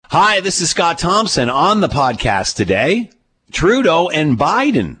Hi, this is Scott Thompson on the podcast today. Trudeau and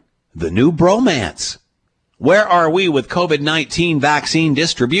Biden, the new bromance. Where are we with COVID-19 vaccine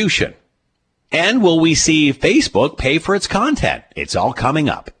distribution? And will we see Facebook pay for its content? It's all coming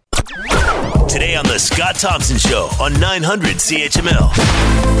up. Today on the Scott Thompson Show on 900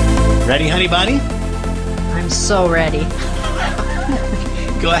 CHML. Ready, honey bunny? I'm so ready.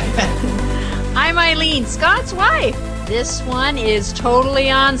 Go ahead. I'm Eileen, Scott's wife. This one is totally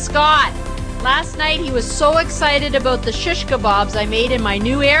on Scott. Last night he was so excited about the shish kebabs I made in my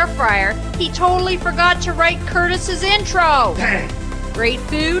new air fryer, he totally forgot to write Curtis's intro. Great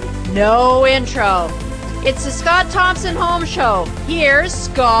food, no intro. It's the Scott Thompson Home Show. Here's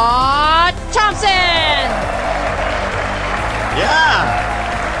Scott Thompson. Yeah.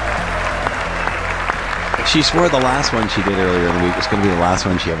 She swore the last one she did earlier in the week was going to be the last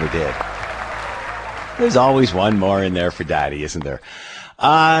one she ever did. There's always one more in there for Daddy, isn't there?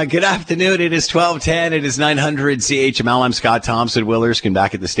 Good afternoon. It is 12:10. It is 900 CHML. I'm Scott Thompson. Will Erskine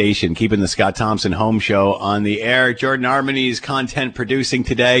back at the station, keeping the Scott Thompson Home Show on the air. Jordan Armany's content producing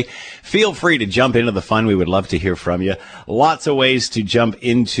today. Feel free to jump into the fun. We would love to hear from you. Lots of ways to jump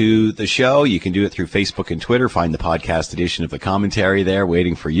into the show. You can do it through Facebook and Twitter. Find the podcast edition of the commentary there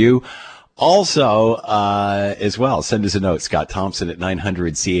waiting for you. Also, as well, send us a note, Scott Thompson at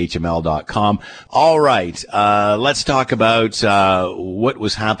 900CHML.com. All right. Let's talk about, what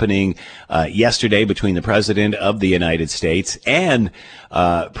was happening, yesterday between the President of the United States and,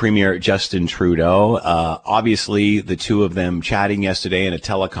 Premier Justin Trudeau. Obviously, the two of them chatting yesterday in a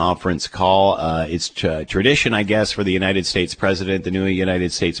teleconference call. It's tradition, I guess, for the United States President, the new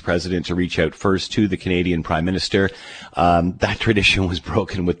United States President, to reach out first to the Canadian Prime Minister. That tradition was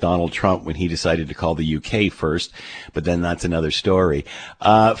broken with Donald Trump when he decided to call the UK first, but then that's another story.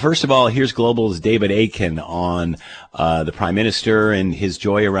 First of all, here's Global's David Akin on the Prime Minister and his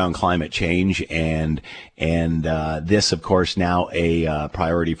joy around climate change, and this, of course, now a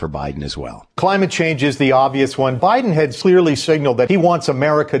priority for Biden as well. Climate change is the obvious one. Biden had clearly signaled that he wants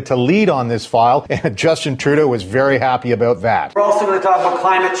America to lead on this file, and Justin Trudeau was very happy about that. We're also going to talk about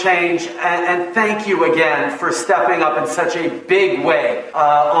climate change, and thank you again for stepping up in such a big way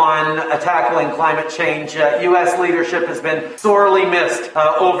on tackling climate change. U.S. leadership has been sorely missed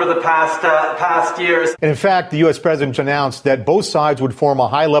over the past years. And in fact, the U.S. President announced that both sides would form a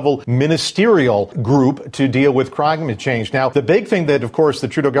high-level ministerial group to deal with climate change. Now, the big thing that, of course, the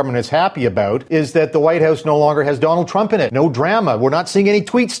Trudeau government is happy about is that the White House no longer has Donald Trump in it. No drama. We're not seeing any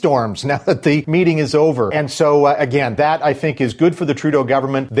tweet storms now that the meeting is over. And so, again, that, I think, is good for the Trudeau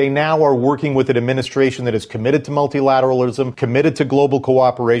government. They now are working with an administration that is committed to multilateralism, committed to global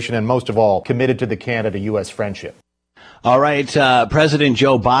cooperation, and most of all, committed to the Canada-U.S. friendship. All right. President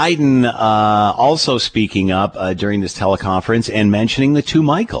Joe Biden also speaking up during this teleconference and mentioning the two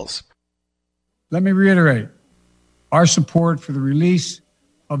Michaels. Let me reiterate our support for the release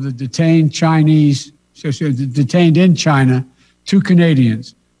of the detained detained in China, two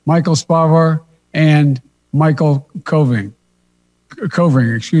Canadians, Michael Spavor and Michael Kovring.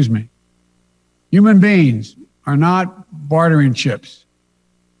 Human beings are not bartering chips.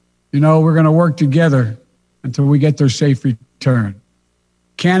 We're going to work together until we get their safe return.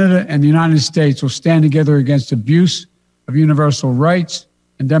 Canada and the United States will stand together against abuse of universal rights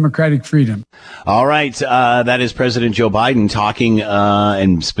and democratic freedom. All right. That is President Joe Biden talking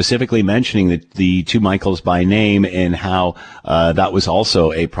and specifically mentioning the two Michaels by name and how that was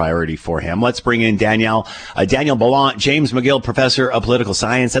also a priority for him. Let's bring in Daniel Ballant, James McGill Professor of Political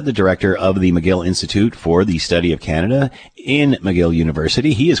Science and the Director of the McGill Institute for the Study of Canada in McGill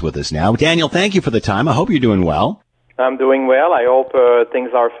University. He is with us now. Daniel, thank you for the time. I hope you're doing well. I'm doing well. I hope things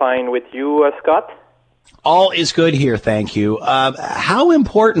are fine with you, Scott. All is good here, thank you. How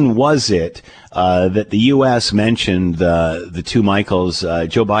important was it that the U.S. mentioned the two Michaels?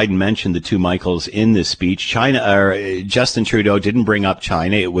 Joe Biden mentioned the two Michaels in this speech. Justin Trudeau didn't bring up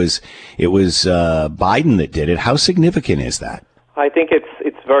China. It was Biden that did it. How significant is that? I think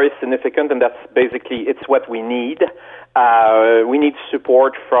it's very significant, and that's basically it's what we need. We need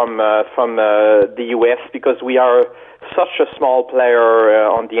support from the U.S. because we are such a small player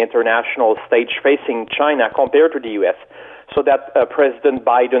on the international stage facing China compared to the U.S. So that President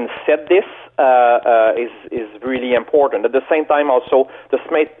Biden said this is really important. At the same time, also, the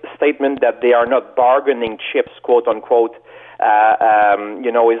statement that they are not bargaining chips, quote unquote,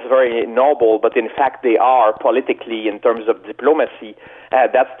 is very noble, but in fact they are politically in terms of diplomacy.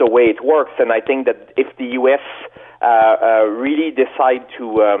 That's the way it works, and I think that if the U.S. really decide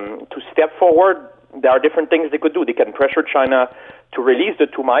to step forward, there are different things they could do. They can pressure China to release the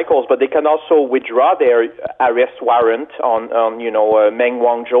two Michaels, but they can also withdraw their arrest warrant on Meng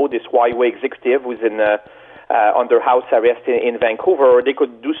Wanzhou, this Huawei executive who's under house arrest in Vancouver. Or they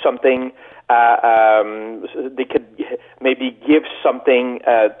could do something. They could maybe give something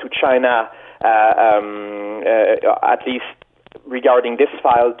to China, at least regarding this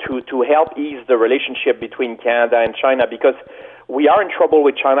file, to help ease the relationship between Canada and China, because we are in trouble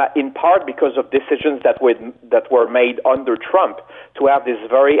with China in part because of decisions that were made under Trump to have this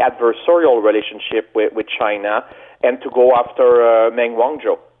very adversarial relationship with China and to go after Meng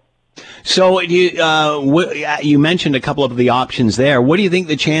Wanzhou. So you mentioned a couple of the options there. What do you think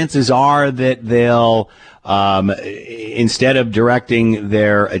the chances are that they'll, instead of directing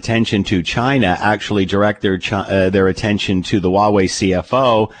their attention to China, actually direct their attention to the Huawei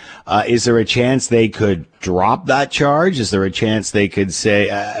CFO? Is there a chance they could drop that charge? Is there a chance they could say,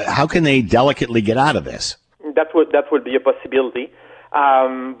 how can they delicately get out of this? That would be a possibility.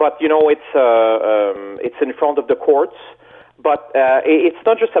 But it's in front of the courts. But it's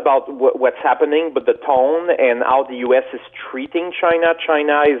not just about what's happening, but the tone and how the U.S. is treating China.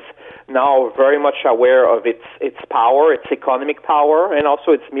 China is now very much aware of its power, its economic power, and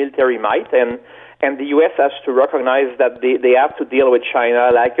also its military might. And the U.S. has to recognize that they have to deal with China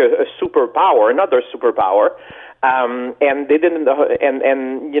like a superpower, another superpower. And they didn't.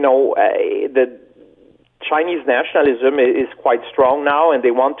 The Chinese nationalism is quite strong now, and they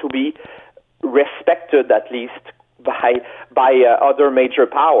want to be respected at least by other major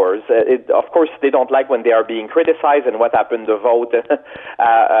powers. Of course, they don't like when they are being criticized, and what happened, the vote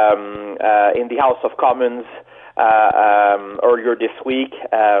in the House of Commons earlier this week,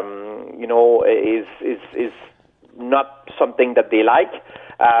 is not something that they like.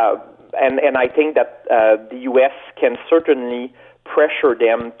 And I think that the U.S. can certainly pressure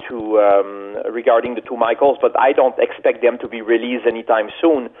them to regarding the two Michaels, but I don't expect them to be released anytime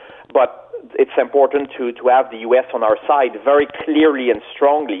soon. But it's important to have the U.S. on our side very clearly and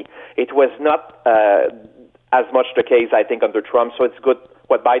strongly. It was not as much the case, I think, under Trump, so it's good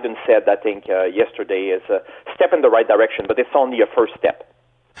what Biden said, I think, yesterday is a step in the right direction, but it's only a first step.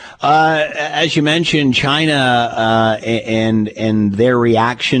 As you mentioned, China and their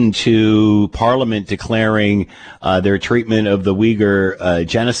reaction to Parliament declaring their treatment of the Uyghur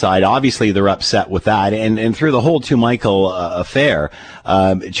genocide, obviously they're upset with that. And through the whole Two Michael affair,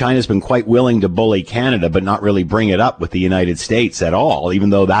 China's been quite willing to bully Canada, but not really bring it up with the United States at all,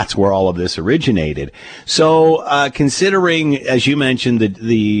 even though that's where all of this originated. So considering, as you mentioned,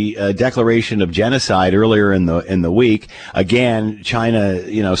 the declaration of genocide earlier in the week, again, China,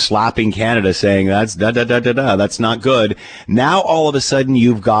 slapping Canada, saying that's that's not good. Now all of a sudden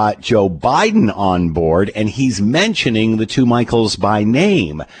you've got Joe Biden on board, and he's mentioning the two Michaels by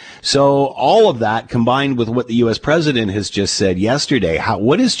name. So all of that combined with what the U.S. president has just said yesterday,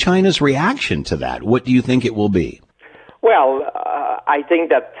 what is China's reaction to that? What do you think it will be? Well, I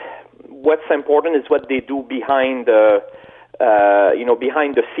think that what's important is what they do behind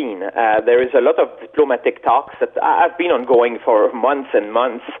behind the scene. There is a lot of diplomatic talks that have been ongoing for months and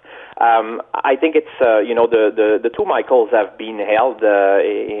months. I think it's, the two Michaels have been held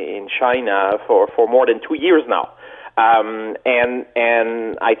in China for more than 2 years now.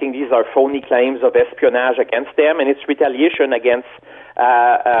 And I think these are phony claims of espionage against them, and it's retaliation against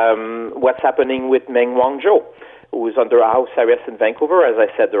what's happening with Meng Wanzhou, who is under house arrest in Vancouver, as I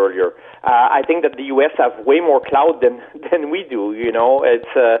said earlier. I think that the U.S. have way more clout than we do.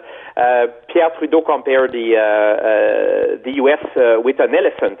 It's Pierre Trudeau compared the U.S. with an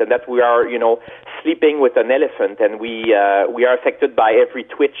elephant, and that we are, sleeping with an elephant, and we are affected by every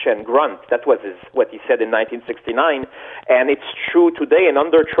twitch and grunt. That was what he said in 1969, and it's true today. And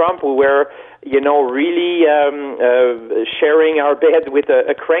under Trump, we were, really sharing our bed with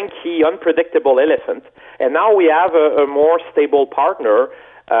a cranky, unpredictable elephant, and now we have a more stable partner.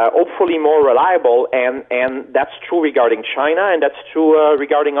 Hopefully more reliable, and that's true regarding China, and that's true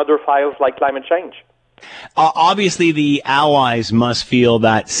regarding other files like climate change. Obviously, the allies must feel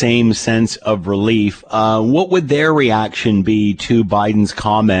that same sense of relief. What would their reaction be to Biden's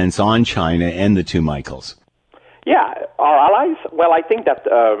comments on China and the two Michaels? Yeah, our allies. Well, I think that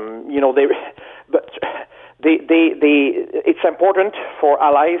it's important for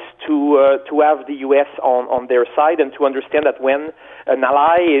allies to have the U.S. on their side, and to understand that when an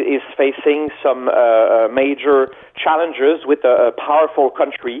ally is facing some major challenges with a powerful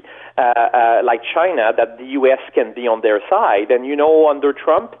country like China, that the U.S. can be on their side. And under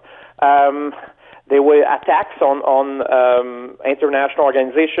Trump, there were attacks on international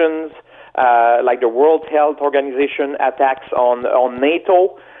organizations like the World Health Organization, attacks on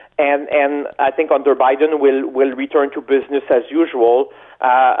NATO. And I think under Biden will return to business as usual,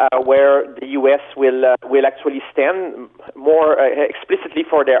 where the U.S. will actually stand more explicitly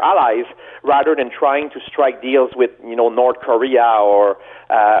for their allies rather than trying to strike deals with North Korea or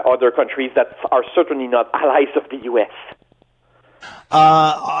other countries that are certainly not allies of the U.S.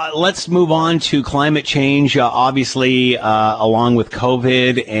 Let's move on to climate change. Obviously, along with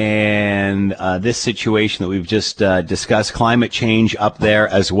COVID and this situation that we've just discussed, climate change up there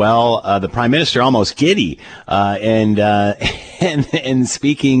as well. The Prime Minister almost giddy and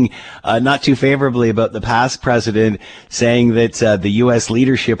speaking not too favorably about the past president, saying that the U.S.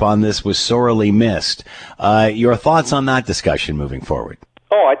 leadership on this was sorely missed. Your thoughts on that discussion moving forward?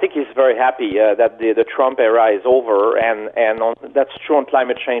 Oh, I think he's very happy that the Trump era is over, and that's true on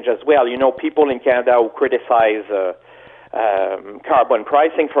climate change as well. People in Canada who criticize carbon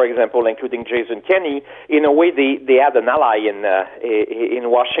pricing, for example, including Jason Kenney, in a way they had an ally in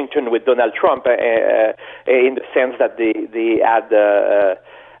Washington with Donald Trump, in the sense that they had,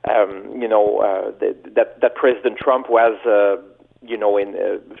 that President Trump was,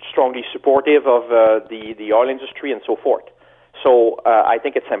 strongly supportive of the oil industry and so forth. So I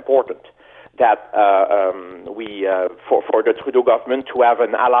think it's important that for the Trudeau government to have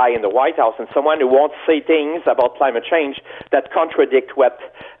an ally in the White House and someone who won't say things about climate change that contradict what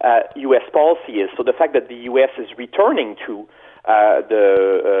U.S. policy is. So the fact that the U.S. is returning to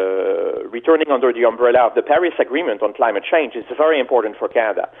returning under the umbrella of the Paris Agreement on climate change is very important for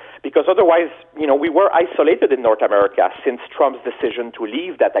Canada, because otherwise, we were isolated in North America since Trump's decision to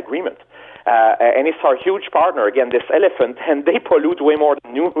leave that agreement. And it's our huge partner, again, this elephant, and they pollute way more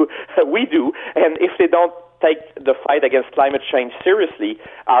than we do. And if they don't take the fight against climate change seriously,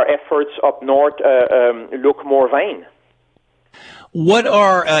 our efforts up north look more vain. What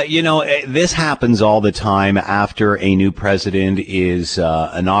are, this happens all the time after a new president is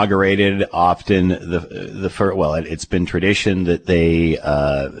inaugurated. Often it's been tradition that they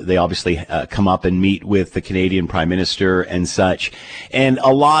obviously come up and meet with the Canadian Prime Minister and such. And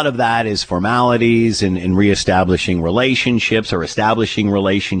a lot of that is formalities and reestablishing relationships or establishing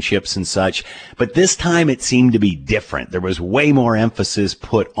relationships and such. But this time it seemed to be different. There was way more emphasis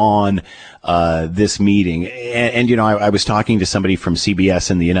put on this meeting. And I was talking to somebody from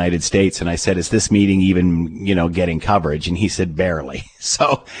CBS in the United States, and I said, is this meeting even, getting coverage? And he said, barely.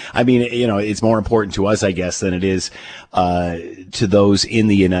 So, I mean, it's more important to us, I guess, than it is to those in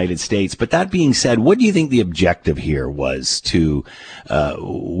the United States. But that being said, what do you think the objective here was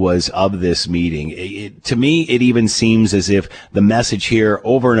of this meeting? To me, it even seems as if the message here,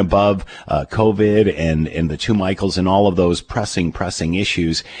 over and above COVID and the two Michaels and all of those pressing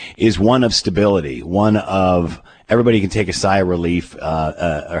issues, is one of stability, one of everybody can take a sigh of relief,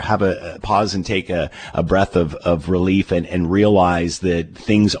 or have a pause and take a breath of relief and realize that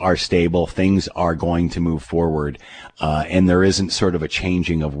things are stable, things are going to move forward, and there isn't sort of a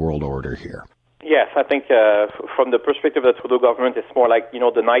changing of world order here. Yes, I think from the perspective of the Trudeau government, it's more like,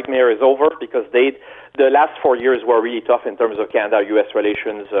 the nightmare is over, because the last 4 years were really tough in terms of Canada-U.S.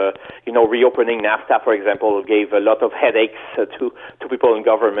 relations. Reopening NAFTA, for example, gave a lot of headaches to people in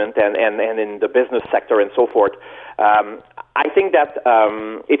government and in the business sector and so forth. I think that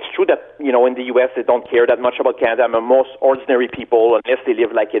it's true that, in the U.S. they don't care that much about Canada. Most ordinary people, unless they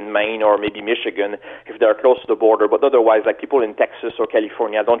live like in Maine or maybe Michigan, if they're close to the border, but otherwise, like people in Texas or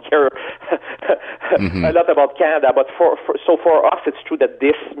California don't care a lot about Canada. But for us, it's true that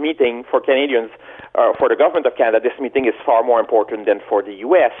this meeting for Canadians, for the government of Canada, this meeting is far more important than for the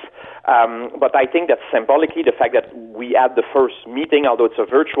U.S. But I think that symbolically, the fact that we had the first meeting, although it's a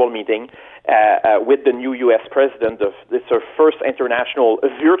virtual meeting, with the new U.S. president, it's our first international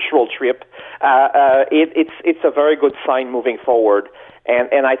virtual trip. It's a very good sign moving forward.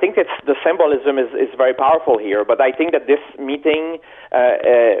 And I think the symbolism is very powerful here. But I think that this meeting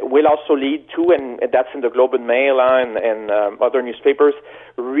will also lead to, and that's in the Globe and Mail and other newspapers,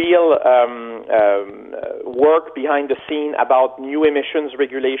 real work behind the scene about new emissions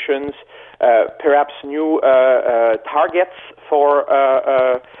regulations, perhaps new targets for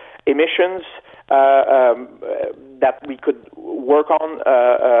emissions that we could work on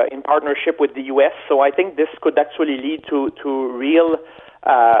in partnership with the U.S. So I think this could actually lead to real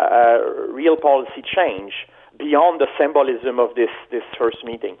policy change beyond the symbolism of this first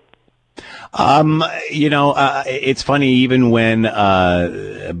meeting. It's funny, even when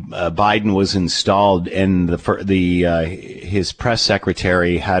Biden was installed and his press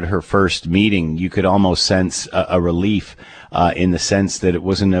secretary had her first meeting, you could almost sense a relief in the sense that it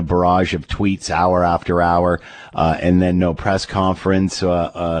wasn't a barrage of tweets hour after hour and then no press conference.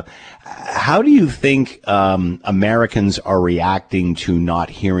 How do you think Americans are reacting to not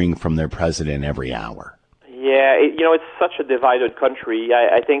hearing from their president every hour? Yeah, it's such a divided country.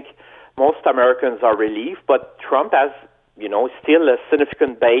 I think most Americans are relieved, but Trump has, still a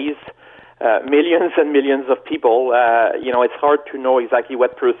significant base, millions and millions of people. It's hard to know exactly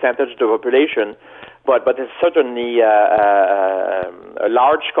what percentage of the population, but it's certainly a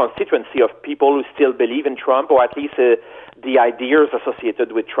large constituency of people who still believe in Trump, or at least the ideas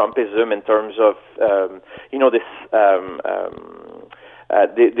associated with Trumpism in terms of,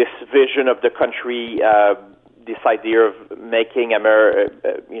 this vision of the country, this idea of making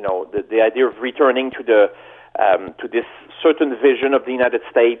the idea of returning to to this certain vision of the United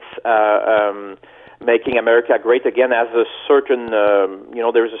States, making America great again, as a certain,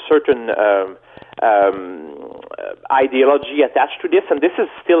 there's a certain ideology attached to this, and this is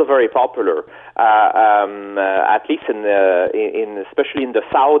still very popular, at least especially in the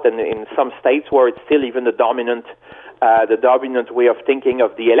South and in some states where it's still even the dominant way of thinking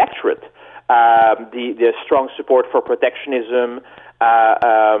of the electorate. The strong support for protectionism,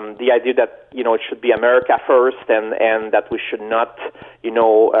 the idea that it should be America first, and that we should not,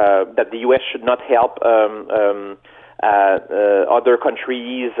 that the U.S. should not help other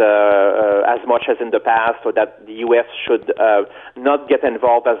countries as much as in the past, or that the U.S. should not get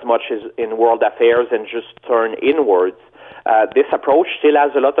involved as much as in world affairs and just turn inwards. This approach still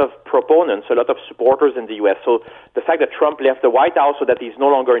has a lot of proponents, a lot of supporters in the U.S. So the fact that Trump left the White House so that he's no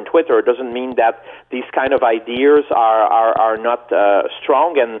longer in Twitter doesn't mean that these kind of ideas are not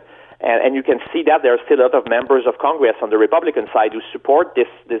strong. And you can see that there are still a lot of members of Congress on the Republican side who support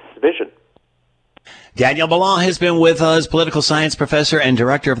this vision. Daniel Ballon has been with us, political science professor and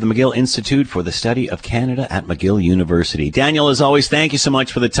director of the McGill Institute for the Study of Canada at McGill University. Daniel, as always, thank you so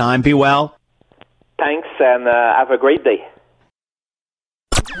much for the time. Be well. Thanks, and have a great day.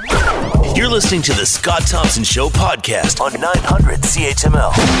 You're listening to the Scott Thompson Show podcast on 900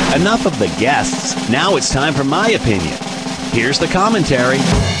 CHML. Enough of the guests. Now it's time for my opinion. Here's the commentary.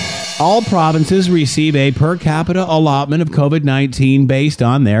 All provinces receive a per capita allotment of COVID-19 based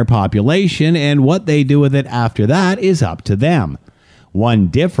on their population, and what they do with it after that is up to them. One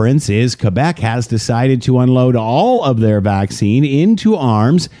difference is Quebec has decided to unload all of their vaccine into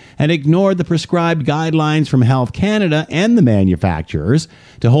arms and ignore the prescribed guidelines from Health Canada and the manufacturers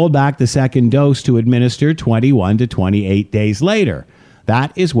to hold back the second dose to administer 21 to 28 days later.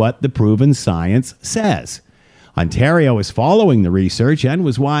 That is what the proven science says. Ontario is following the research and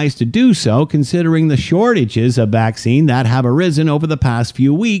was wise to do so, considering the shortages of vaccine that have arisen over the past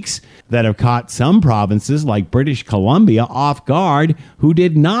few weeks that have caught some provinces like British Columbia off guard, who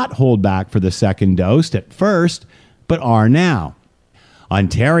did not hold back for the second dose at first, but are now.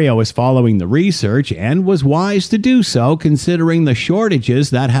 Ontario is following the research and was wise to do so, considering the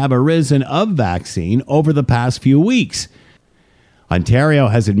shortages that have arisen of vaccine over the past few weeks. Ontario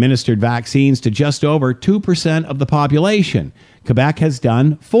has administered vaccines to just over 2% of the population. Quebec has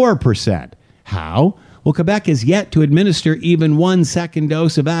done 4%. How? Well, Quebec has yet to administer even one second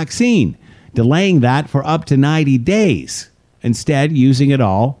dose of vaccine, delaying that for up to 90 days, instead using it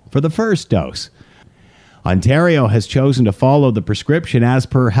all for the first dose. Ontario has chosen to follow the prescription as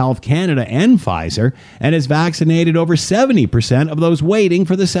per Health Canada and Pfizer, and has vaccinated over 70% of those waiting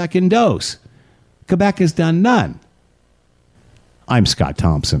for the second dose. Quebec has done none. I'm Scott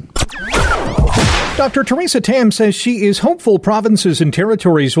Thompson. Dr. Theresa Tam says she is hopeful provinces and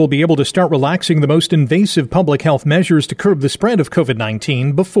territories will be able to start relaxing the most invasive public health measures to curb the spread of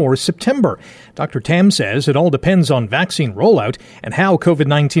COVID-19 before September. Dr. Tam says it all depends on vaccine rollout and how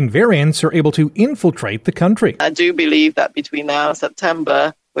COVID-19 variants are able to infiltrate the country. I do believe that between now and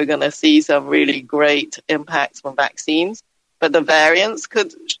September, we're going to see some really great impacts from vaccines, but the variants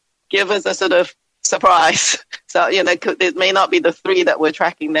could give us a sort of surprise. So, it may not be the three that we're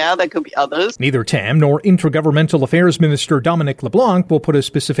tracking now. There could be others. Neither Tam nor Intergovernmental Affairs Minister Dominic LeBlanc will put a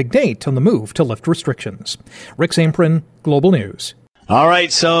specific date on the move to lift restrictions. Rick Zamprin, Global News. All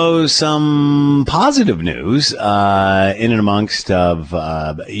right, so some positive news in and amongst of,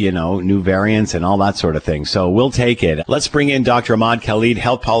 new variants and all that sort of thing. So we'll take it. Let's bring in Dr. Ahmad Khalid,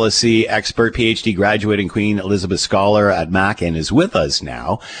 health policy expert, PhD graduate and Queen Elizabeth Scholar at Mac, and is with us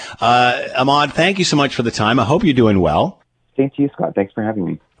now. Ahmad, thank you so much for the time. I hope you're doing well. Thank you, Scott. Thanks for having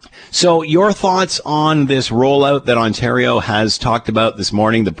me. So your thoughts on this rollout that Ontario has talked about this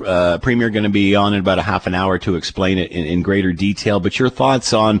morning? The Premier going to be on in about a half an hour to explain it in greater detail. But your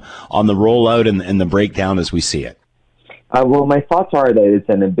thoughts on the rollout and the breakdown as we see it? Well, my thoughts are that it's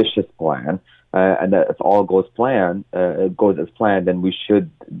an ambitious plan, and that if all goes as planned, then we should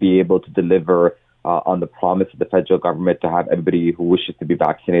be able to deliver on the promise of the federal government to have everybody who wishes to be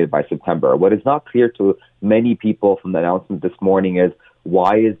vaccinated by September. What is not clear to many people from the announcement this morning is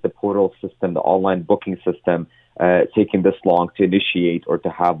why is the portal system, the online booking system, taking this long to initiate or to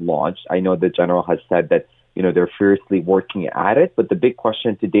have launched? I know the General has said that, they're furiously working at it, but the big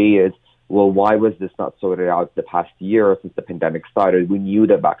question today is, well, why was this not sorted out the past year since the pandemic started? We knew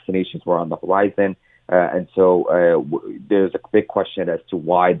that vaccinations were on the horizon. And so there's a big question as to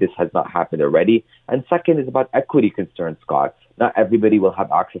why this has not happened already. And second is about equity concerns, Scott. Not everybody will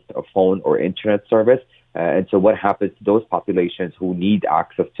have access to a phone or internet service. And so what happens to those populations who need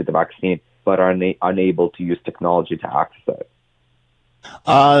access to the vaccine but are unable to use technology to access it?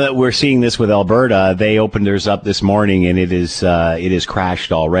 We're seeing this with Alberta. They opened theirs up this morning, and it is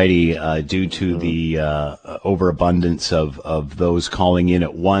crashed already due to the overabundance of those calling in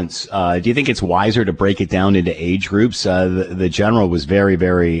at once. Do you think it's wiser to break it down into age groups? The General was very,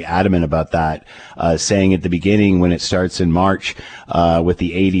 very adamant about that, saying at the beginning when it starts in March with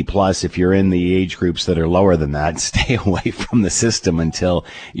the 80 plus, if you're in the age groups that are lower than that, stay away from the system until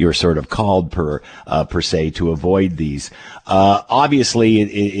you're sort of called per se to avoid these. Obviously,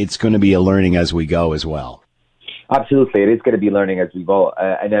 it's going to be a learning as we go as well. Absolutely. It is going to be learning as we go.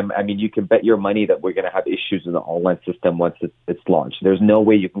 And you can bet your money that we're going to have issues in the online system once it's launched. There's no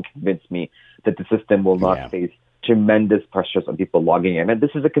way you can convince me that the system will not face tremendous pressures on people logging in. And this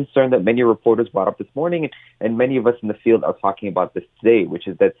is a concern that many reporters brought up this morning, and many of us in the field are talking about this today, which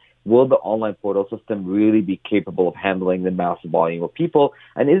is that will the online portal system really be capable of handling the massive volume of people?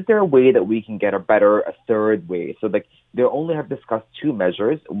 And is there a way that we can get a third way? So they only have discussed two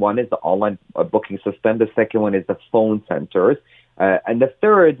measures. One is the online booking system. The second one is the phone centers. And the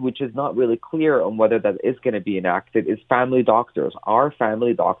third, which is not really clear on whether that is going to be enacted, is family doctors. Are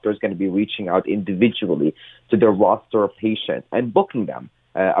family doctors going to be reaching out individually to their roster of patients and booking them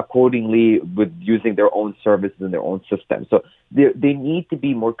accordingly with using their own services and their own system? So they need to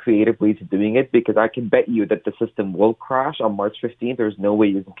be more creative ways of doing it, because I can bet you that the system will crash on March 15th. There's no way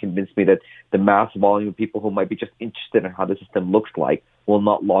you can convince me that the mass volume of people who might be just interested in how the system looks like will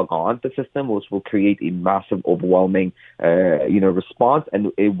not log on to the system, which will create a massive, overwhelming, response,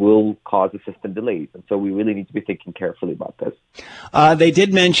 and it will cause the system delays. And so we really need to be thinking carefully about this. They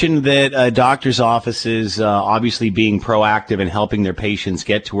did mention that doctors' offices obviously being proactive in helping their patients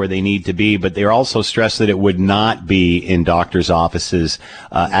get to where they need to be, but they're also stressed that it would not be in doctors' offices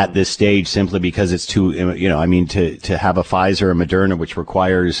at this stage, simply because it's too, to have a Pfizer or Moderna, which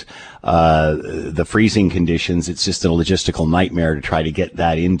requires the freezing conditions, it's just a logistical nightmare to try to get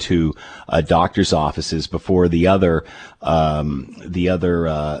that into doctors' offices before the other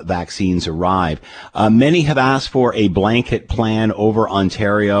vaccines arrive. Many have asked for a blanket plan over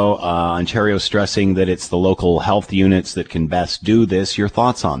Ontario. Ontario stressing that it's the local health units that can best do this. Your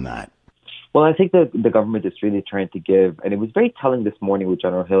thoughts on that? Well, I think the government is really trying to give, and it was very telling this morning with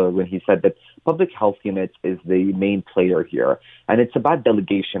General Hiller when he said that public health units is the main player here, and it's about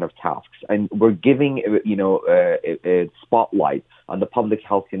delegation of tasks. And we're giving, a spotlight on the public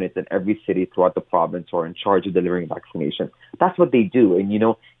health units in every city throughout the province who are in charge of delivering vaccinations. That's what they do. And,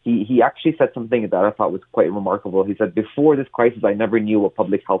 he actually said something that I thought was quite remarkable. He said, before this crisis, I never knew what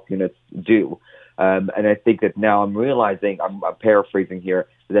public health units do. And I think that now I'm realizing, I'm paraphrasing here,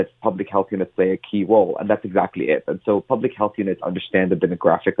 that public health units play a key role, and that's exactly it. And so public health units understand the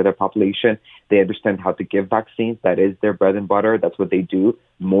demographic of their population. They understand how to give vaccines. That is their bread and butter. That's what they do.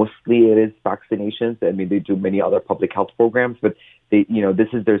 Mostly it is vaccinations. I mean, they do many other public health programs, but this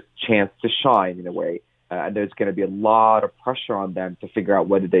is their chance to shine in a way. And there's going to be a lot of pressure on them to figure out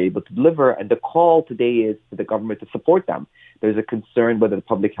whether they're able to deliver. And the call today is for the government to support them. There's a concern whether the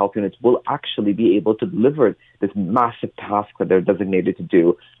public health units will actually be able to deliver this massive task that they're designated to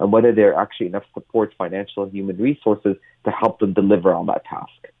do, and whether there are actually enough support, financial and human resources, to help them deliver on that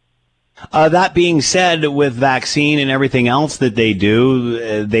task. That being said, with vaccine and everything else that they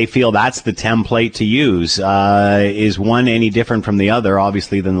do, they feel that's the template to use. Is one any different from the other,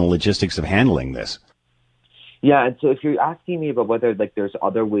 obviously, than the logistics of handling this? Yeah, and so if you're asking me about whether there's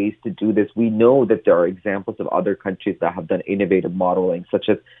other ways to do this, we know that there are examples of other countries that have done innovative modeling, such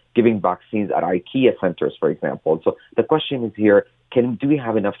as giving vaccines at IKEA centers, for example. And so the question is here, do we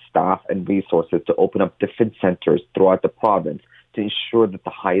have enough staff and resources to open up different centers throughout the province to ensure that the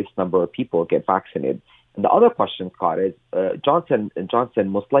highest number of people get vaccinated? And the other question, Scott, is Johnson & Johnson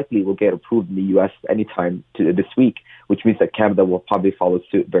most likely will get approved in the U.S. anytime this week, which means that Canada will probably follow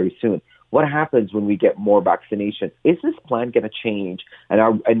suit very soon. What happens when we get more vaccination? Is this plan going to change?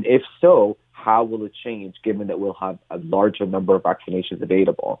 And if so, how will it change given that we'll have a larger number of vaccinations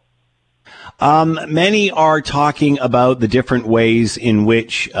available? Many are talking about the different ways in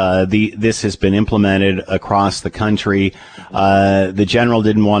which this has been implemented across the country. The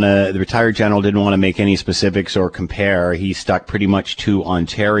retired general didn't want to make any specifics or compare. He stuck pretty much to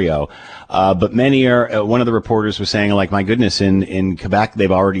Ontario. But many are, one of the reporters was saying, like, my goodness, in Quebec,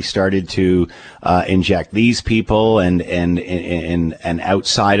 they've already started to inject these people and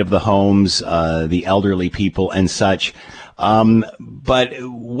outside of the homes, the elderly people and such. But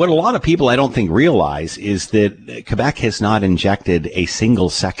what a lot of people I don't think realize is that Quebec has not injected a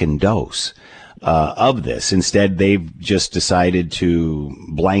single second dose of this. Instead, they've just decided to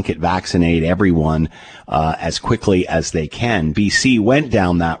blanket vaccinate everyone as quickly as they can. BC went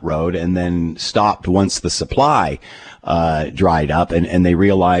down that road and then stopped once the supply dried up, and they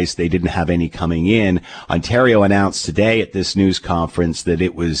realized they didn't have any coming in. Ontario announced today at this news conference that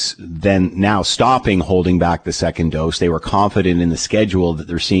it was then now stopping holding back the second dose. They were confident in the schedule that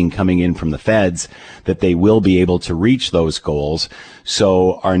they're seeing coming in from the feds that they will be able to reach those goals.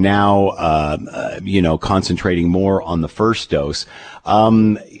 So are now, concentrating more on the first dose.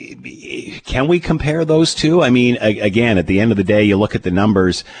 Can we compare those two? I mean, again, at the end of the day, you look at the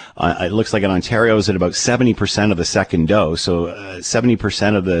numbers. It looks like in Ontario is at about 70% of the second dose. So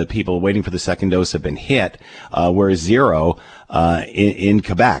 70% of the people waiting for the second dose have been hit, whereas zero in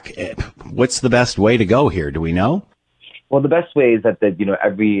Quebec. What's the best way to go here? Do we know? Well, the best way is that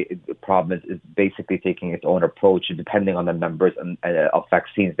every province is basically taking its own approach, depending on the numbers of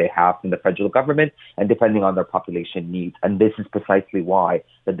vaccines they have from the federal government and depending on their population needs. And this is precisely why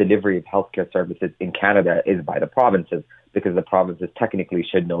the delivery of healthcare services in Canada is by the provinces, because the provinces technically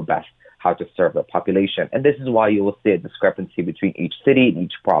should know best how to serve the population. And this is why you will see a discrepancy between each city and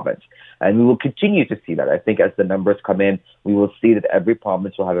each province. And we will continue to see that. I think as the numbers come in, we will see that every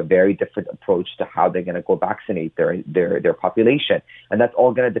province will have a very different approach to how they're going to go vaccinate their population. And that's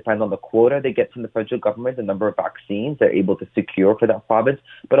all going to depend on the quota they get from the federal government, the number of vaccines they're able to secure for that province,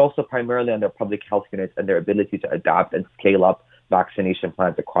 but also primarily on their public health units and their ability to adapt and scale up vaccination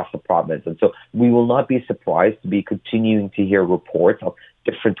plans across the province. And so we will not be surprised to be continuing to hear reports of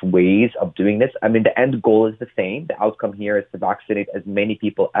different ways of doing this. I mean, the end goal is the same. The outcome here is to vaccinate as many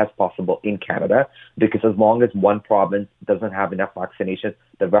people as possible in Canada, because as long as one province doesn't have enough vaccinations,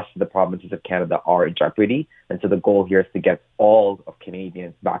 the rest of the provinces of Canada are in jeopardy. And so the goal here is to get all of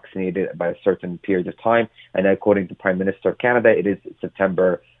Canadians vaccinated by a certain period of time. And according to Prime Minister of Canada, it is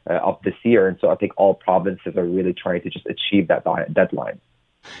September of this year. And so I think all provinces are really trying to just achieve that deadline.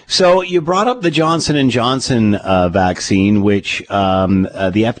 So you brought up the Johnson & Johnson vaccine, which the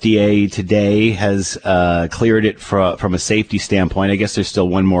FDA today has cleared it from a safety standpoint. I guess there's still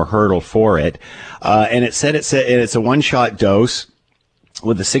one more hurdle for it. And it said it's a one-shot dose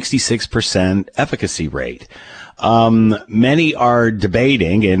with a 66% efficacy rate. Many are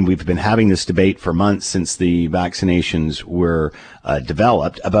debating, and we've been having this debate for months since the vaccinations were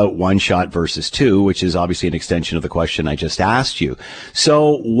developed, about one shot versus two, which is obviously an extension of the question I just asked you.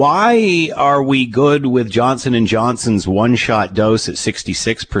 So why are we good with Johnson & Johnson's one shot dose at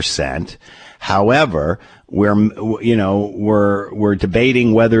 66%? However, we're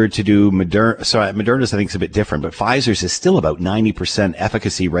debating whether to do Moderna. Sorry, Moderna's I think is a bit different, but Pfizer's is still about 90%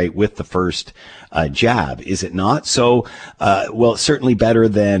 efficacy rate with the first jab, is it not? So, it's certainly better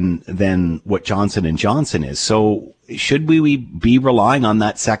than what Johnson & Johnson is. So should we be relying on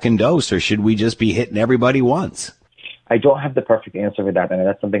that second dose, or should we just be hitting everybody once? I don't have the perfect answer for that, and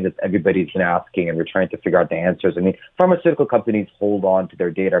that's something that everybody's been asking, and we're trying to figure out the answers. I mean, pharmaceutical companies hold on to their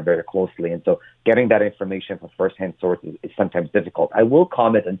data very closely, and so getting that information from first-hand sources is sometimes difficult. I will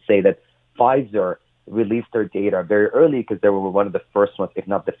comment and say that Pfizer released their data very early because they were one of the first ones, if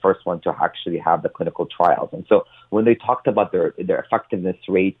not the first one, to actually have the clinical trials. And so when they talked about their effectiveness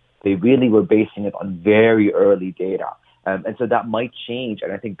rate, they really were basing it on very early data. And so that might change,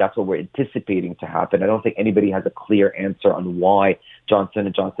 and I think that's what we're anticipating to happen. I don't think anybody has a clear answer on why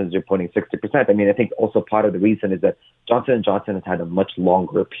Johnson & Johnson is reporting 60%. I mean, I think also part of the reason is that Johnson & Johnson has had a much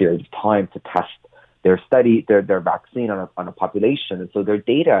longer period of time to test their study, their vaccine on a population, and so their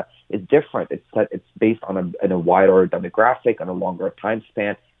data is different. It's based on a wider demographic, on a longer time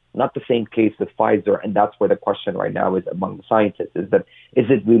span. Not the same case with Pfizer, and that's where the question right now is among the scientists, is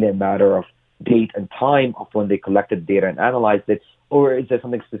it really a matter of date and time of when they collected data and analyzed it, or is there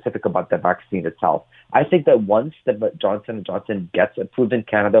something specific about the vaccine itself? I think that once the Johnson & Johnson gets approved in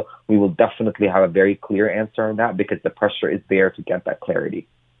Canada, we will definitely have a very clear answer on that because the pressure is there to get that clarity.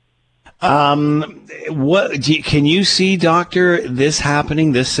 Can you see, Doctor, this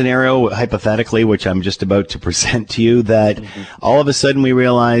happening, this scenario, hypothetically, which I'm just about to present to you, that all of a sudden we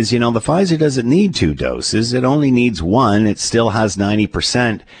realize, the Pfizer doesn't need 2 doses. It only needs 1. It still has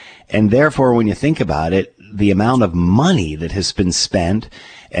 90%. And therefore, when you think about it, the amount of money that has been spent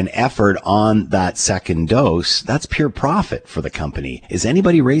and effort on that second dose, that's pure profit for the company. Is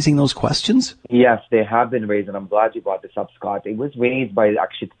anybody raising those questions? Yes, they have been raised, and I'm glad you brought this up, Scott. It was raised by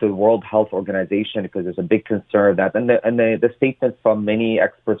actually the World Health Organization because there's a big concern that, and the statements from many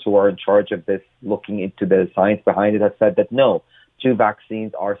experts who are in charge of this, looking into the science behind it, have said that no, 2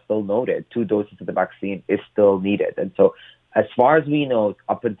 vaccines are still noted. 2 doses of the vaccine is still needed. And so as far as we know,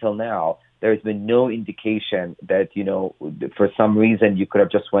 up until now, there's been no indication that, for some reason you could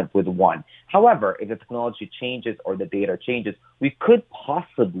have just went with 1. However, if the technology changes or the data changes, we could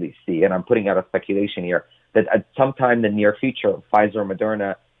possibly see, and I'm putting out a speculation here, that at some time in the near future, Pfizer or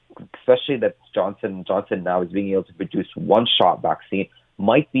Moderna, especially that Johnson & Johnson now is being able to produce one-shot vaccine,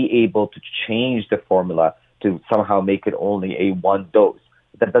 might be able to change the formula to somehow make it only a 1 dose.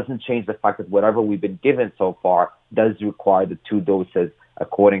 That doesn't change the fact that whatever we've been given so far does require the 2 doses,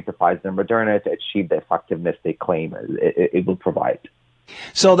 according to Pfizer and Moderna, to achieve the effectiveness they claim it will provide.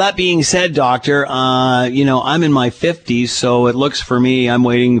 So that being said, Doctor, I'm in my 50s, so it looks for me I'm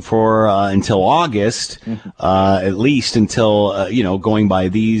waiting for until August, at least until, going by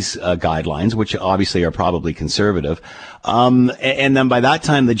these guidelines, which obviously are probably conservative. And then by that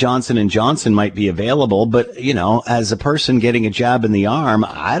time, the Johnson & Johnson might be available. But, as a person getting a jab in the arm,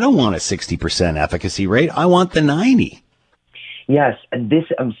 I don't want a 60% efficacy rate. I want the 90%. Yes, and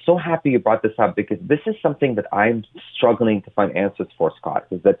I'm so happy you brought this up because this is something that I'm struggling to find answers for, Scott,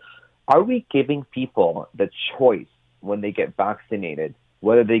 is that are we giving people the choice when they get vaccinated,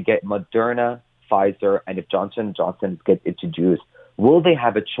 whether they get Moderna, Pfizer, and if Johnson & Johnson gets introduced, will they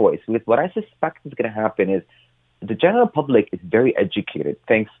have a choice? Because what I suspect is going to happen is the general public is very educated,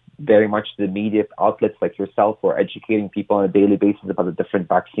 thanks very much to the media outlets like yourself who are educating people on a daily basis about the different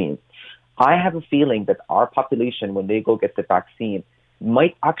vaccines. I have a feeling that our population, when they go get the vaccine,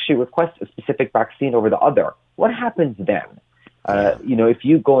 might actually request a specific vaccine over the other. What happens then? If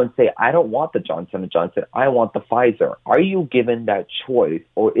you go and say, I don't want the Johnson & Johnson, I want the Pfizer, are you given that choice,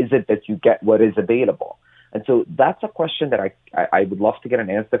 or is it that you get what is available? And so that's a question that I would love to get an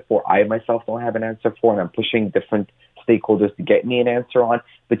answer for. I myself don't have an answer for, and I'm pushing different stakeholders to get me an answer on.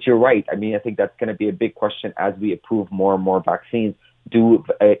 But you're right. I mean, I think that's going to be a big question as we approve more and more vaccines. Do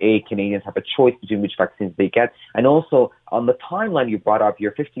Canadians have a choice between which vaccines they get? And also, on the timeline you brought up,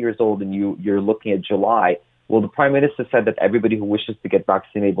 you're 50 years old and you're looking at July. Well, the Prime Minister said that everybody who wishes to get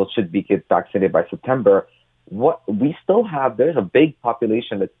vaccinated should get vaccinated by September. There's a big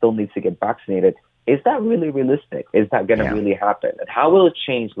population that still needs to get vaccinated. Is that really realistic? Is that going to really happen? And how will it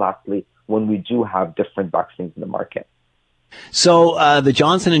change, lastly, when we do have different vaccines in the market? So the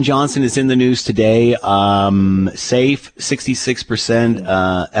Johnson & Johnson is in the news today. Safe,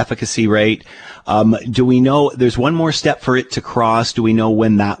 66% efficacy rate. Do we know there's one more step for it to cross? Do we know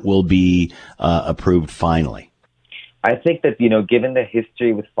when that will be approved finally? I think that, given the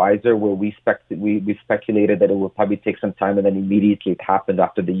history with Pfizer, where we speculated that it will probably take some time and then immediately it happened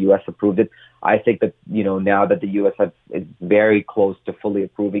after the U.S. approved it. I think that, now that the U.S. is very close to fully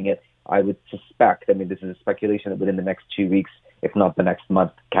approving it, I would suspect, this is a speculation, that within the next 2 weeks, if not the next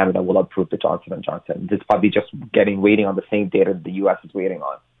month, Canada will approve the Johnson & Johnson. It's probably just waiting on the same data that the U.S. is waiting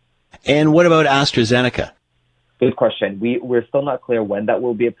on. And what about AstraZeneca? Good question. We're still not clear when that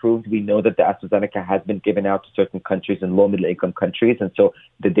will be approved. We know that the AstraZeneca has been given out to certain countries and low middle income countries, and so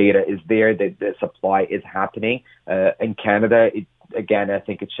the data is there, the supply is happening. In Canada, I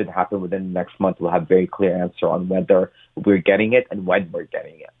think it should happen within the next month. We'll have a very clear answer on whether we're getting it and when we're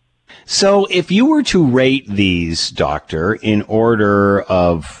getting it. So if you were to rate these, Doctor, in order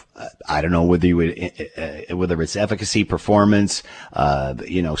of, I don't know whether you would, whether it's efficacy, performance,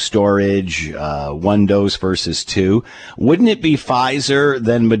 storage, 1 dose versus 2, wouldn't it be Pfizer,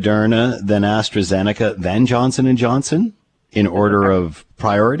 then Moderna, then AstraZeneca, then Johnson & Johnson in order of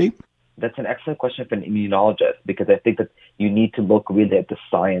priority? That's an excellent question for an immunologist, because I think that you need to look really at the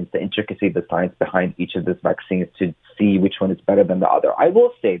science, the intricacy of the science behind each of these vaccines to see which one is better than the other. I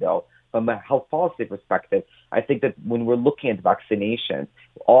will say, though, from a health policy perspective, I think that when we're looking at vaccinations,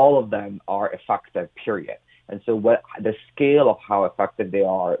 all of them are effective, period. And so the scale of how effective they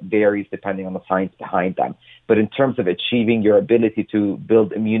are varies depending on the science behind them. But in terms of achieving your ability to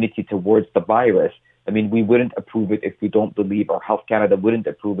build immunity towards the virus, I mean, we wouldn't approve it if we don't believe, or Health Canada wouldn't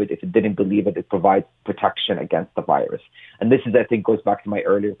approve it if it didn't believe that it provides protection against the virus. And this is, I think, goes back to my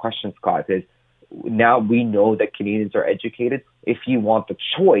earlier question, Scott, is now we know that Canadians are educated. If you want the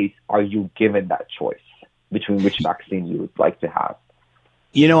choice, are you given that choice between which vaccine you would like to have?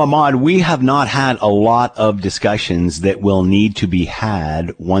 You know, Ahmad, we have not had a lot of discussions that will need to be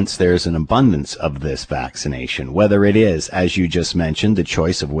had once there's an abundance of this vaccination, whether it is, as you just mentioned, the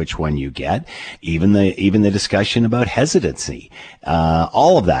choice of which one you get, even the discussion about hesitancy,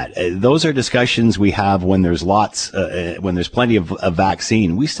 all of that. Those are discussions we have when there's when there's plenty of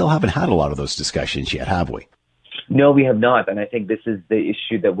vaccine. We still haven't had a lot of those discussions yet, have we? No, we have not. And I think this is the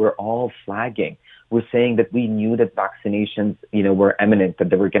issue that we're all flagging. We're saying that we knew that vaccinations, were imminent, that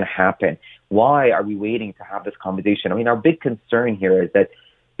they were going to happen. Why are we waiting to have this conversation? I mean, our big concern here is that,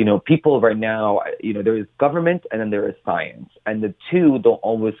 people right now, there is government and then there is science, and the two don't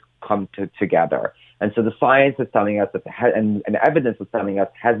always come together. And so the science is telling us that and evidence is telling us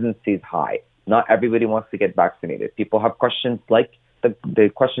hesitancy is high. Not everybody wants to get vaccinated. People have questions like the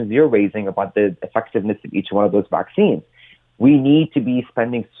questions you're raising about the effectiveness of each one of those vaccines. We need to be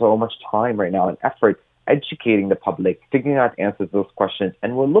spending so much time right now and effort educating the public, figuring out answers to those questions.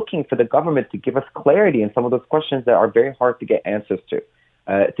 And we're looking for the government to give us clarity in some of those questions that are very hard to get answers to.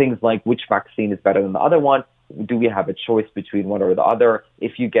 Things like which vaccine is better than the other one. Do we have a choice between one or the other?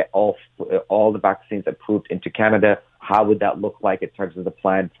 If you get all the vaccines approved into Canada, how would that look like in terms of the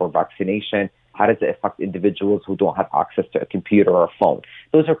plan for vaccination? How does it affect individuals who don't have access to a computer or a phone?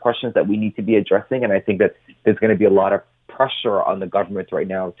 Those are questions that we need to be addressing. And I think that there's going to be a lot of pressure on the government right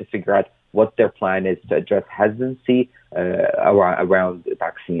now to figure out what their plan is to address hesitancy around the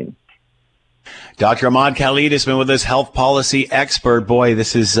vaccine. Dr. Ahmad Khalid has been with us, health policy expert. Boy,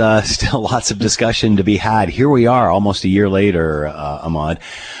 this is still lots of discussion to be had. Here we are, almost a year later, Ahmad.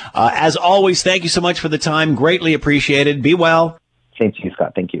 As always, thank you so much for the time. Greatly appreciated. Be well. Same to you,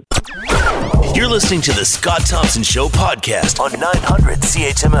 Scott. Thank you. You're listening to the Scott Thompson Show podcast on 900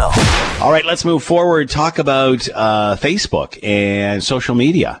 CHML. All right, let's move forward. Talk about Facebook and social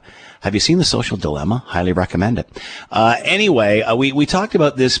media. Have you seen The Social Dilemma? Highly recommend it. Anyway, we talked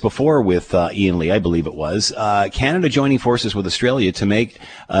about this before with Ian Lee, I believe it was. Canada joining forces with Australia to make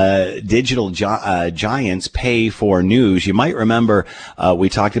digital giants pay for news. You might remember we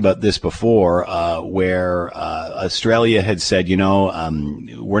talked about this before where Australia had said,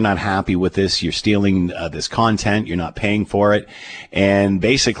 we're not happy with this. You're stealing this content. You're not paying for it. And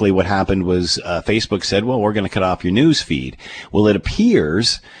basically what happened was Facebook said, well, we're going to cut off your news feed. Well, it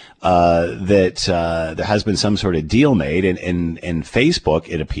appears that there has been some sort of deal made, and Facebook,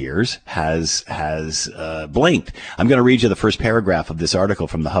 it appears, has blinked. I'm going to read you the first paragraph of this article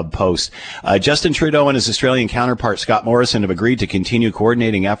from the Hub Post. Justin Trudeau and his Australian counterpart Scott Morrison have agreed to continue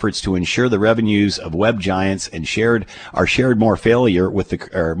coordinating efforts to ensure the revenues of web giants are shared more fairly with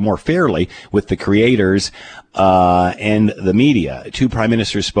the creators and the media. Two prime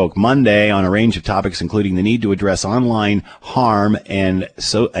ministers spoke Monday on a range of topics, including the need to address online harm and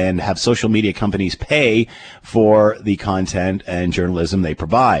have social media companies pay for the content and journalism they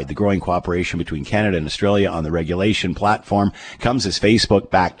provide. The growing cooperation between Canada and Australia on the regulation platform comes as Facebook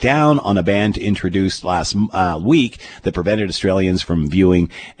backed down on a ban introduced last week that prevented Australians from viewing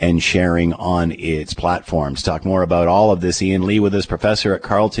and sharing on its platforms. Talk more about all of this. Ian Lee with us, professor at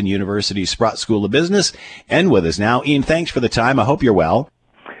Carleton University's Sprott School of Business, and with us now. Ian, thanks for the time. I hope you're well.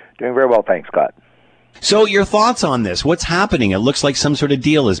 Doing very well, thanks, Scott. So your thoughts on this? What's happening? It looks like some sort of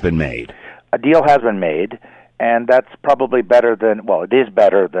deal has been made. A deal has been made, and that's probably better than, well, it is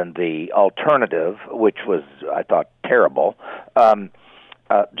better than the alternative, which was, I thought, terrible.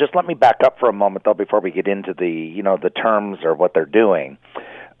 Just let me back up for a moment, though, before we get into the terms or what they're doing.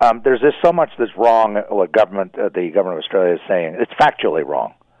 There's just so much that's wrong what the government of Australia is saying. It's factually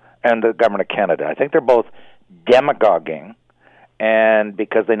wrong. And the government of Canada. I think they're both demagoguing, and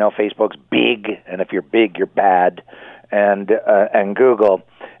because they know Facebook's big, and if you're big, you're bad, and Google,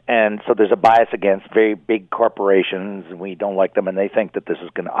 and so there's a bias against very big corporations, and we don't like them, and they think that this is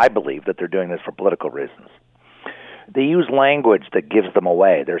going to, I believe that they're doing this for political reasons. They use language that gives them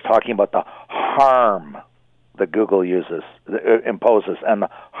away. They're talking about the harm that Google imposes, and the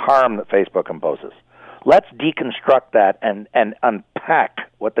harm that Facebook imposes. Let's deconstruct that and unpack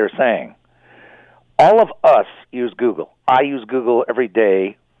what they're saying. All of us use Google. I use Google every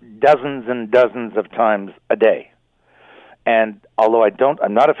day, dozens and dozens of times a day. And although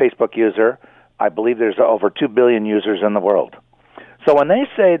I'm not a Facebook user, I believe there's over 2 billion users in the world. So when they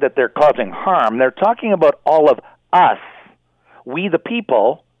say that they're causing harm, they're talking about all of us, we the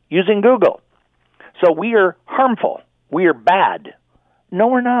people, using Google. So we are harmful. We are bad. No,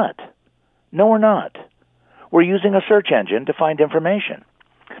 we're not. No, we're not. We're using a search engine to find information.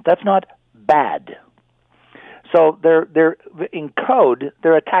 That's not bad. So they're in code,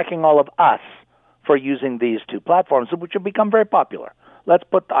 they're attacking all of us for using these two platforms, which have become very popular.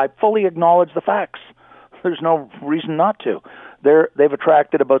 I fully acknowledge the facts. There's no reason not to. They've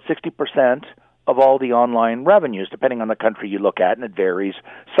attracted about 60% of all the online revenues, depending on the country you look at, and it varies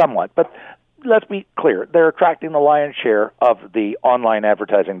somewhat. But let's be clear, they're attracting the lion's share of the online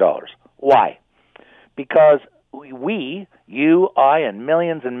advertising dollars. Why? Because we, you, I, and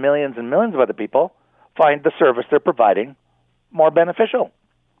millions and millions and millions of other people find the service they're providing more beneficial.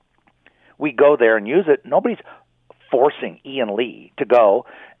 We go there and use it. Nobody's forcing Ian Lee to go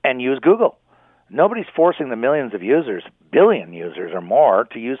and use Google. Nobody's forcing the millions of users, billion users or more,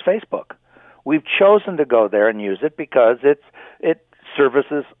 to use Facebook. We've chosen to go there and use it because it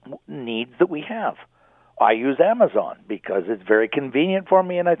services needs that we have. I use Amazon because it's very convenient for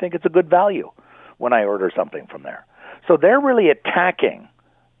me, and I think it's a good value when I order something from there. So they're really attacking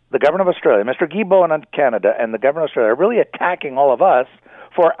the government of Australia, Mr. Guilbeault in Canada, and the government of Australia are really attacking all of us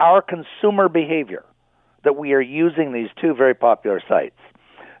for our consumer behavior, that we are using these two very popular sites.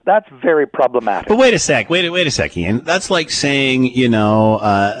 That's very problematic. But wait a sec, Ian. That's like saying,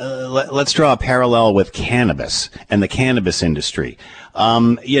 let's draw a parallel with cannabis and the cannabis industry.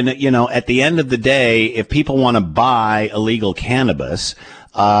 At the end of the day, if people want to buy illegal cannabis,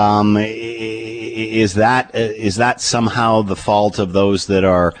 is that somehow the fault of those that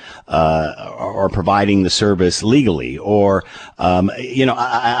are providing the service legally? Or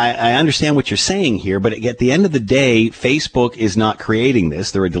I understand what you're saying here, but at the end of the day, Facebook is not creating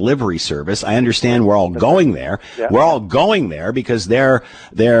this. They're a delivery service. I understand we're all going there. Yeah. We're all going there because they're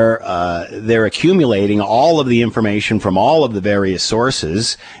accumulating all of the information from all of the various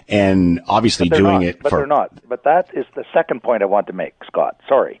sources and obviously doing it. But they're not. But that is the second point I want to make, Scott.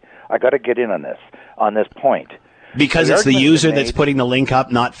 Sorry, I got to get in on this point. Because it's the user that's putting the link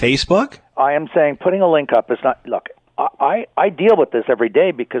up, not Facebook? I am saying putting a link up is not... Look, I deal with this every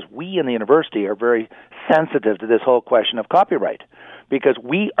day because we in the university are very sensitive to this whole question of copyright, because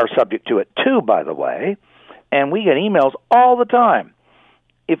we are subject to it too, by the way, and we get emails all the time.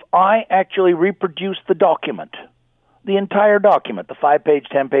 If I actually reproduce the document, the entire document, the 5-page,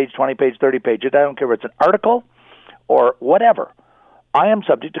 10-page, 20-page, 30-page, I don't care if it's an article or whatever, I am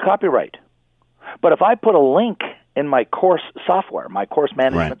subject to copyright. But if I put a link in my course software, my course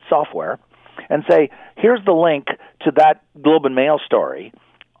management software, and say, here's the link to that Globe and Mail story,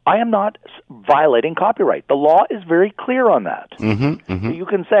 I am not violating copyright. The law is very clear on that. You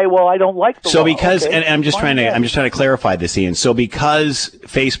can say, well, I don't like the law. So because, okay, and I'm just trying to clarify this, Ian. So because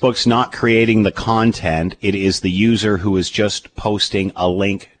Facebook's not creating the content, it is the user who is just posting a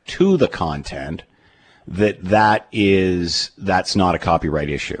link to the content, that's not a copyright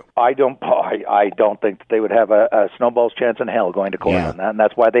issue. I don't think that they would have a snowball's chance in hell going to court on that, and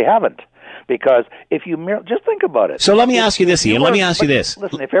that's why they haven't. Because if you just think about it. So let me ask you this, Ian.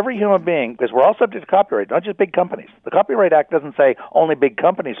 Listen, if every human being, because we're all subject to copyright, not just big companies. The Copyright Act doesn't say only big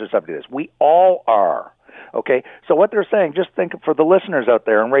companies are subject to this. We all are. Okay? So what they're saying, just think for the listeners out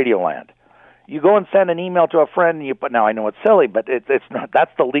there in Radioland. You go and send an email to a friend, and now I know it's silly, but it's not.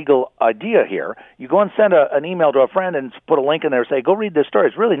 That's the legal idea here. You go and send an email to a friend and put a link in there and say, go read this story.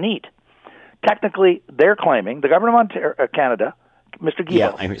 It's really neat. Technically, they're claiming, the government of Canada, Mr.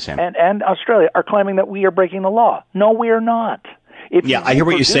 Guilbeault, and Australia are claiming that we are breaking the law. No, we are not. I hear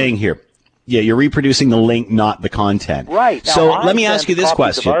what you're saying here. Yeah, you're reproducing the link, not the content. Right. Now, so let me ask you this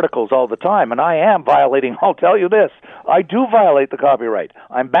question. I send articles all the time, and I am violating, I'll tell you this, I do violate the copyright.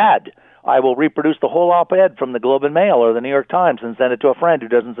 I'm bad. I will reproduce the whole op-ed from the Globe and Mail or the New York Times and send it to a friend who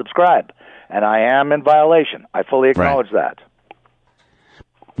doesn't subscribe. And I am in violation. I fully acknowledge that.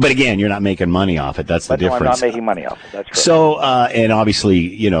 But again, you're not making money off it. That's the difference. No, I'm not making money off it. That's correct. So, and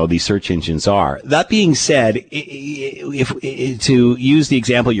obviously, these search engines are. That being said, if to use the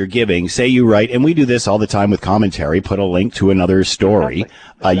example you're giving, say you write, and we do this all the time with commentary, put a link to another story.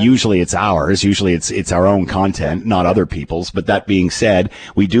 Exactly. Usually it's ours. Usually it's our own content, not other people's. But that being said,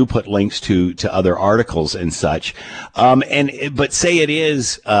 we do put links to other articles and such. But say it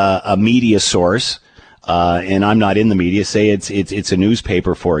is a media source. And I'm not in the media. Say it's a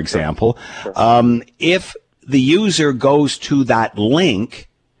newspaper, for example. Sure. If the user goes to that link,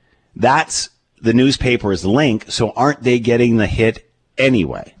 that's the newspaper's link. So aren't they getting the hit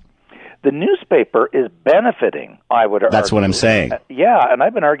anyway? The newspaper is benefiting, I would argue. That's what I'm saying. Yeah, and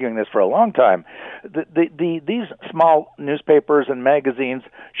I've been arguing this for a long time. These small newspapers and magazines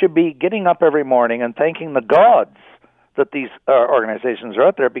should be getting up every morning and thanking the gods that these organizations are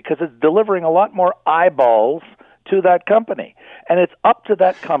out there, because it's delivering a lot more eyeballs to that company. And it's up to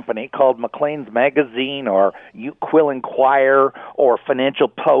that company called Maclean's Magazine or Quill Inquirer or Financial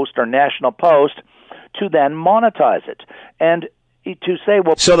Post or National Post to then monetize it. And to say,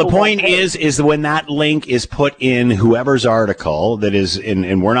 well, so the point is when that link is put in whoever's article that is in,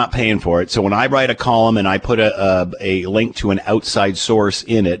 and we're not paying for it. So when I write a column and I put a link to an outside source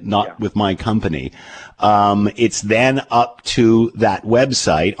in it, not with my company, it's then up to that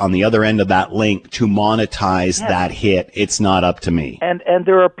website on the other end of that link to monetize that hit. It's not up to me. And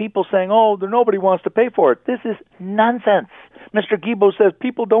there are people saying, oh, nobody wants to pay for it. This is nonsense. Mr. Guilbeault says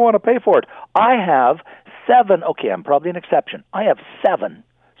people don't want to pay for it. I have 7, okay, I'm probably an exception. I have 7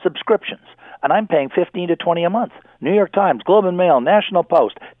 subscriptions, and I'm paying $15 to $20 a month. New York Times, Globe and Mail, National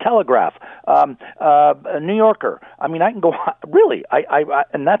Post, Telegraph, New Yorker. I mean, I can go, really,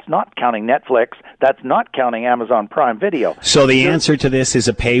 and that's not counting Netflix. That's not counting Amazon Prime Video. So the answer to this is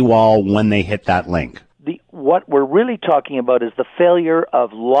a paywall when they hit that link. What we're really talking about is the failure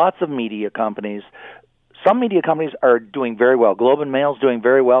of lots of media companies. Some media companies are doing very well. Globe and Mail is doing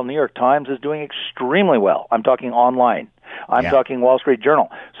very well. New York Times is doing extremely well. I'm talking online. I'm talking Wall Street Journal.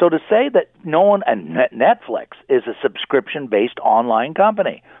 So to say that no one, and Netflix is a subscription-based online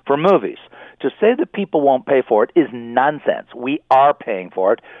company for movies, to say that people won't pay for it is nonsense. We are paying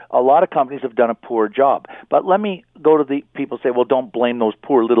for it. A lot of companies have done a poor job. But let me go to the people who say, well, don't blame those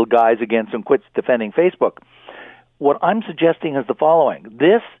poor little guys against and quit defending Facebook. What I'm suggesting is the following.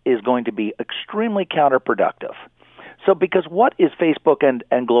 This is going to be extremely counterproductive. So because what is Facebook and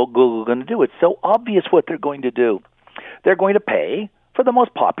Google going to do? It's so obvious what they're going to do. They're going to pay for the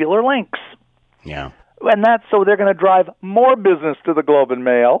most popular links. Yeah. And that's so they're going to drive more business to the Globe and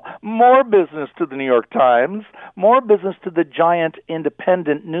Mail, more business to the New York Times, more business to the giant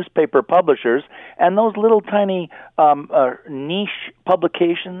independent newspaper publishers, and those little tiny niche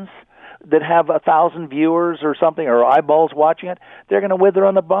publications that have 1,000 viewers or something or eyeballs watching it, they're going to wither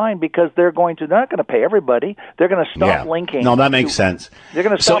on the vine because they're not going to pay everybody. They're going to stop linking. No, that makes sense. They're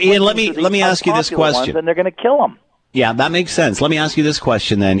going to stop. So Ian, let me ask you this question. And they're going to kill them. Yeah, that makes sense. Let me ask you this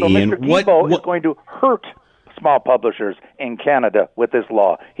question then, so Ian. Mr. Guilbeault is going to hurt small publishers in Canada with this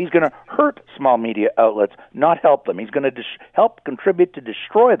law. He's going to hurt small media outlets, not help them. He's going to help contribute to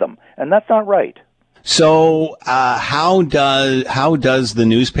destroy them, and that's not right. So, how does the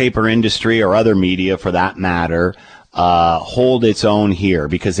newspaper industry or other media, for that matter, hold its own here?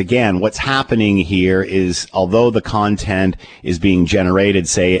 Because again, what's happening here is, although the content is being generated,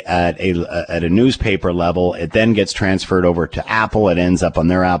 say at a newspaper level, it then gets transferred over to Apple. It ends up on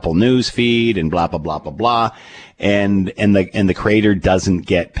their Apple News feed and blah blah blah blah blah. And the creator doesn't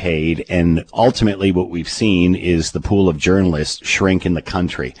get paid, and ultimately what we've seen is the pool of journalists shrink in the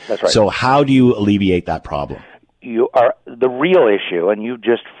country. That's right. So how do you alleviate that problem? You are the real issue, and you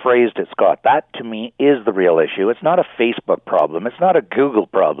just phrased it, Scott. That, to me, is the real issue. It's not a Facebook problem. It's not a Google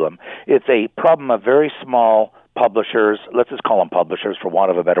problem. It's a problem of very small publishers. Let's just call them publishers for want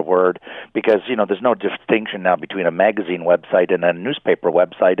of a better word, because, there's no distinction now between a magazine website and a newspaper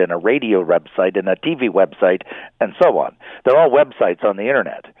website and a radio website and a TV website and so on. They're all websites on the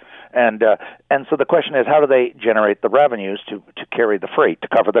Internet. And so the question is, how do they generate the revenues to carry the freight, to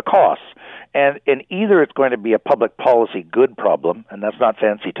cover the costs? And either it's going to be a public policy good problem, and that's not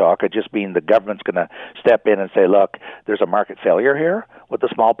fancy talk. It just means the government's going to step in and say, look, there's a market failure here with the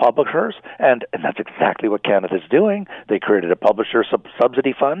small publishers, and that's exactly what Canada's doing. They created a publisher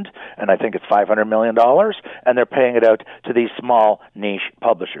subsidy fund, and I think it's $500 million, and they're paying it out to these small niche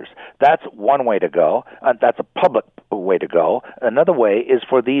publishers. That's one way to go. That's a public way to go. Another way is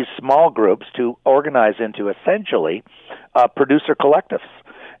for these small groups to organize into essentially producer collectives.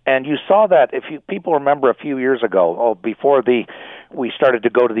 And you saw that, if people remember a few years ago, before we started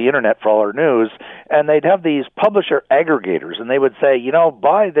to go to the Internet for all our news, and they'd have these publisher aggregators, and they would say,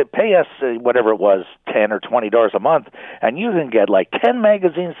 pay us whatever it was, $10 or $20 a month, and you can get like 10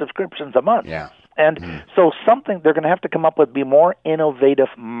 magazine subscriptions a month. Yeah. And so they're going to have to come up with be more innovative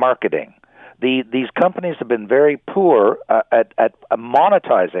marketing. These companies have been very poor at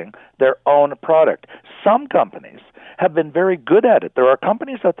monetizing their own product. Some companies have been very good at it. There are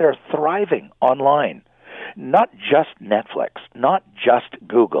companies out there thriving online, not just Netflix, not just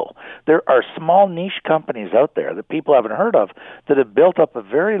Google. There are small niche companies out there that people haven't heard of that have built up a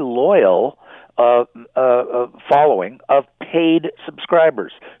very loyal following of paid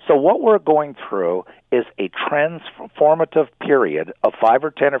subscribers. So what we're going through is a transformative period of 5 or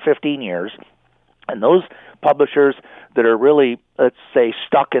 10 or 15 years, and those publishers that are really, let's say,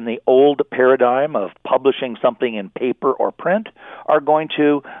 stuck in the old paradigm of publishing something in paper or print are going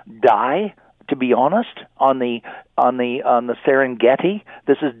to die to be honest, on the Serengeti.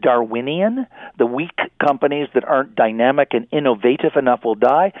 This is Darwinian. The weak companies that aren't dynamic and innovative enough will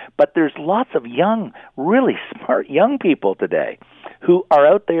die. But there's lots of young, really smart young people today who are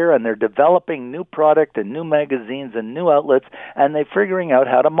out there and they're developing new product and new magazines and new outlets, and they're figuring out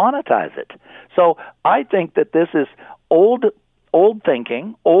how to monetize it. So I think that this is old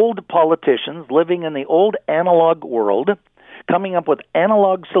thinking, old politicians living in the old analog world, coming up with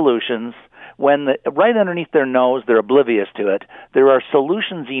analog solutions when right underneath their nose they're oblivious to it. There are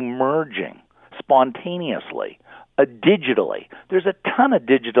solutions emerging spontaneously, digitally. There's a ton of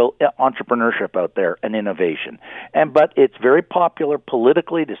digital entrepreneurship out there and innovation. But it's very popular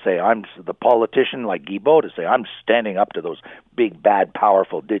politically to say, I'm the politician like Guilbeault, to say I'm standing up to those big, bad,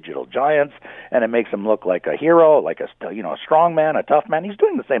 powerful digital giants, and it makes him look like a hero, like a strong man, a tough man. He's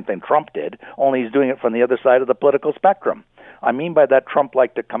doing the same thing Trump did, only he's doing it from the other side of the political spectrum. I mean by that, Trump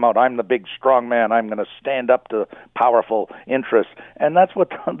liked to come out, I'm the big, strong man, I'm going to stand up to powerful interests. And that's what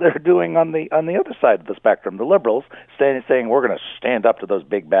they're doing on the other side of the spectrum, the liberals, saying we're going to stand up to those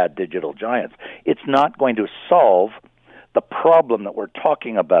big, bad digital giants. It's not going to solve the problem that we're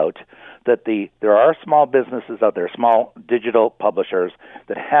talking about, that there are small businesses out there, small digital publishers,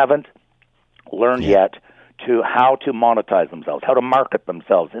 that haven't learned yet to how to monetize themselves, how to market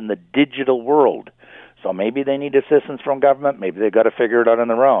themselves in the digital world. So maybe they need assistance from government. Maybe they've got to figure it out on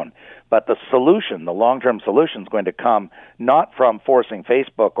their own. But the solution, the long-term solution, is going to come not from forcing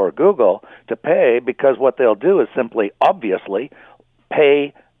Facebook or Google to pay, because what they'll do is simply, obviously,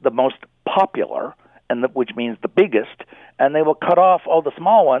 pay the most popular, which means the biggest, and they will cut off all the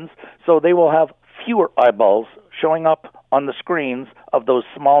small ones, so they will have fewer eyeballs showing up on the screens of those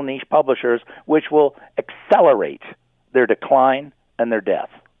small niche publishers, which will accelerate their decline and their death.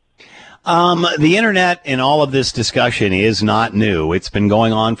 The internet and all of this discussion is not new. It's been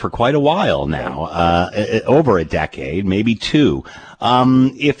going on for quite a while now, over a decade, maybe two.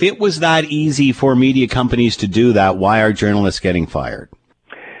 If it was that easy for media companies to do that, why are journalists getting fired?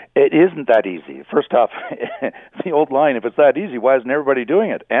 It isn't that easy. First off, the old line, if it's that easy, why isn't everybody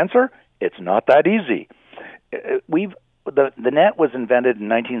doing it? Answer, it's not that easy. The net was invented in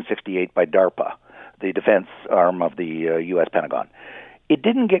 1968 by DARPA, the defense arm of the U.S. Pentagon. It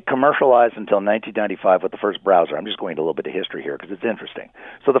didn't get commercialized until 1995 with the first browser. I'm just going to a little bit of history here because it's interesting.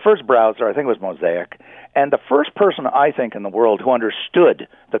 So the first browser, I think it was Mosaic, and the first person, I think, in the world who understood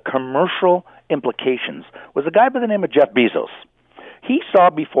the commercial implications was a guy by the name of Jeff Bezos. He saw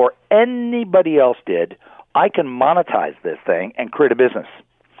before anybody else did, I can monetize this thing and create a business.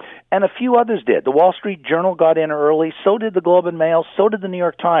 And a few others did. The Wall Street Journal got in early, so did the Globe and Mail, so did the New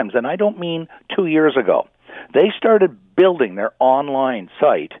York Times, and I don't mean 2 years ago. They started building their online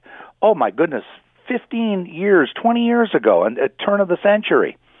site, oh my goodness, 15 years, 20 years ago, at the turn of the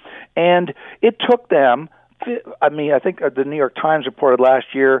century. And it took them, I think the New York Times reported last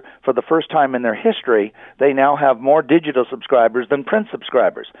year, for the first time in their history, they now have more digital subscribers than print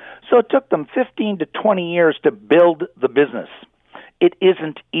subscribers. So it took them 15 to 20 years to build the business. It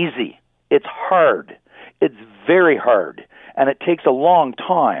isn't easy. It's hard. It's very hard. And it takes a long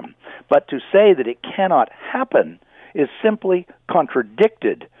time. But to say that it cannot happen is simply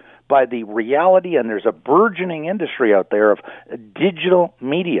contradicted by the reality, and there's a burgeoning industry out there of digital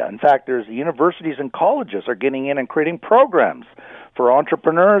media. In fact, there's universities and colleges are getting in and creating programs for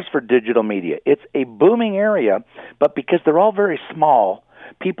entrepreneurs for digital media. It's a booming area, but because they're all very small,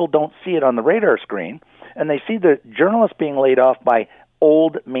 people don't see it on the radar screen, and they see the journalists being laid off by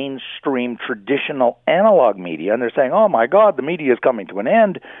old mainstream traditional analog media, and they're saying, oh my God, the media is coming to an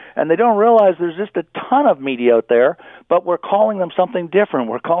end, and they don't realize there's just a ton of media out there, but we're calling them something different.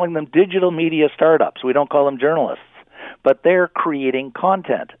 We're calling them digital media startups. We don't call them journalists, but they're creating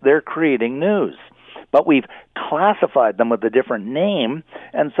content. They're creating news. But we've classified them with a different name,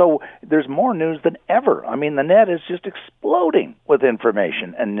 and so there's more news than ever. I mean, the net is just exploding with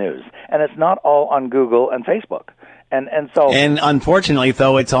information and news, and it's not all on Google and Facebook. And unfortunately,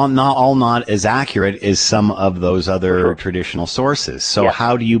 though, it's not as accurate as some of those other traditional sources. So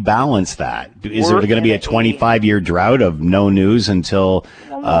how do you balance that? Is there going to be a 25-year drought of no news until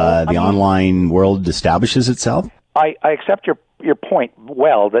the online world establishes itself? I accept your point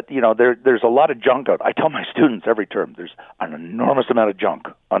well, that there's a lot of junk out. I tell my students every term there's an enormous amount of junk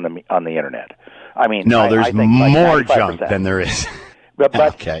on the internet. I mean, there's I think more junk than there is.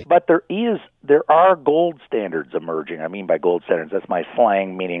 But there are gold standards emerging. I mean by gold standards, that's my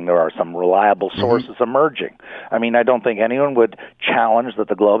slang, meaning there are some reliable sources emerging. I mean, I don't think anyone would challenge that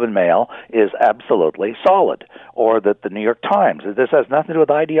the Globe and Mail is absolutely solid, or that the New York Times. This has nothing to do with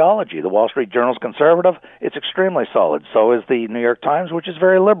ideology. The Wall Street Journal's conservative. It's extremely solid. So is the New York Times, which is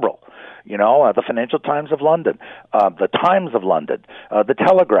very liberal. the Financial Times of London, the Times of London, the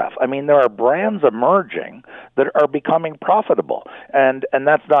Telegraph. I mean, there are brands emerging that are becoming profitable, and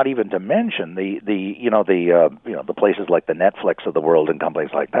that's not even to mention the places like the Netflix of the world and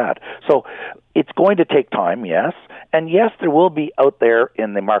companies like that. So it's going to take time, yes, and yes, there will be out there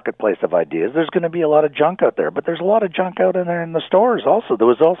in the marketplace of ideas. There's going to be a lot of junk out there, but there's a lot of junk out in there in the stores also. There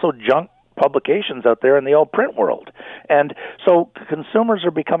was also junk publications out there in the old print world, and so consumers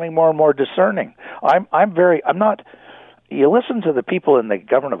are becoming more and more discerning. I'm not. You listen to the people in the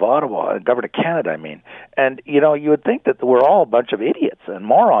government of Ottawa, government of Canada, and you would think that we're all a bunch of idiots and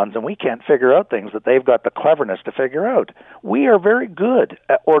morons, and we can't figure out things that they've got the cleverness to figure out. We are very good,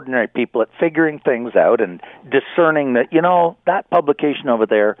 ordinary people, at figuring things out and discerning that that publication over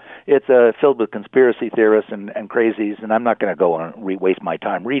there, it's filled with conspiracy theorists and crazies, and I'm not going to go and waste my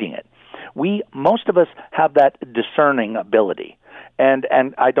time reading it. Most of us have that discerning ability. And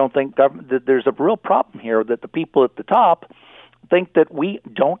I don't think that there's a real problem here that the people at the top think that we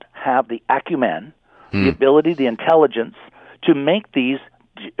don't have the acumen, the ability, the intelligence to make these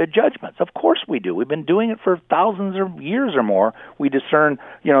judgments. Of course we do. We've been doing it for thousands of years or more. We discern,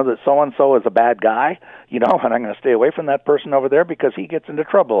 that so-and-so is a bad guy, and I'm going to stay away from that person over there because he gets into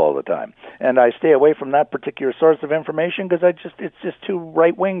trouble all the time. And I stay away from that particular source of information because it's just too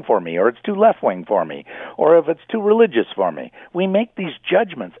right-wing for me, or it's too left-wing for me, or if it's too religious for me. We make these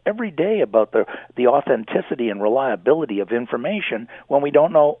judgments every day about the authenticity and reliability of information when we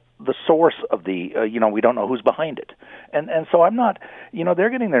don't know the source of the, we don't know who's behind it. And so I'm not, they're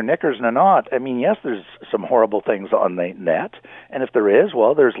getting their knickers in a knot. Yes, there's some horrible things on the net, and if there is,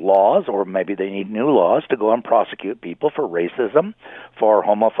 well, there's laws, or maybe they need new laws to go and prosecute people for racism, for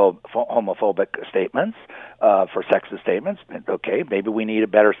homophobic statements, for sexist statements. Okay, maybe we need a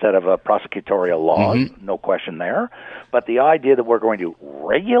better set of prosecutorial laws, no question there. But the idea that we're going to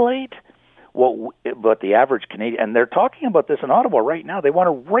regulate what the average Canadian, and they're talking about this in Ottawa right now, they want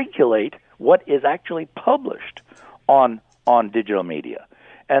to regulate what is actually published on digital media.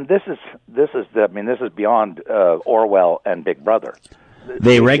 And this is beyond Orwell and Big Brother.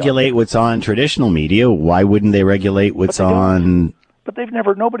 They regulate what's on traditional media. Why wouldn't they regulate what's on? But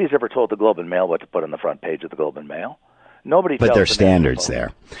nobody's ever told the Globe and Mail what to put on the front page of the Globe and Mail. Nobody. But there's standards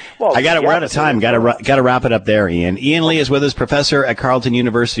there. Well, we're out of time. Got to wrap it up there, Ian. Ian Lee is with us, professor at Carleton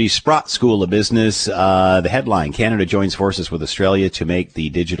University Sprott School of Business. The headline: Canada joins forces with Australia to make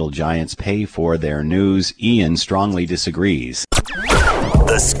the digital giants pay for their news. Ian strongly disagrees.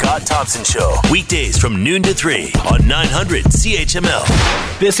 The Scott Thompson Show, weekdays from noon to 3 on 900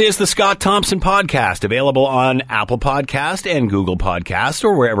 CHML. This is the Scott Thompson Podcast, available on Apple Podcast and Google Podcast,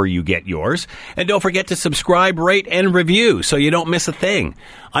 or wherever you get yours. And don't forget to subscribe, rate, and review so you don't miss a thing.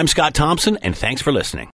 I'm Scott Thompson, and thanks for listening.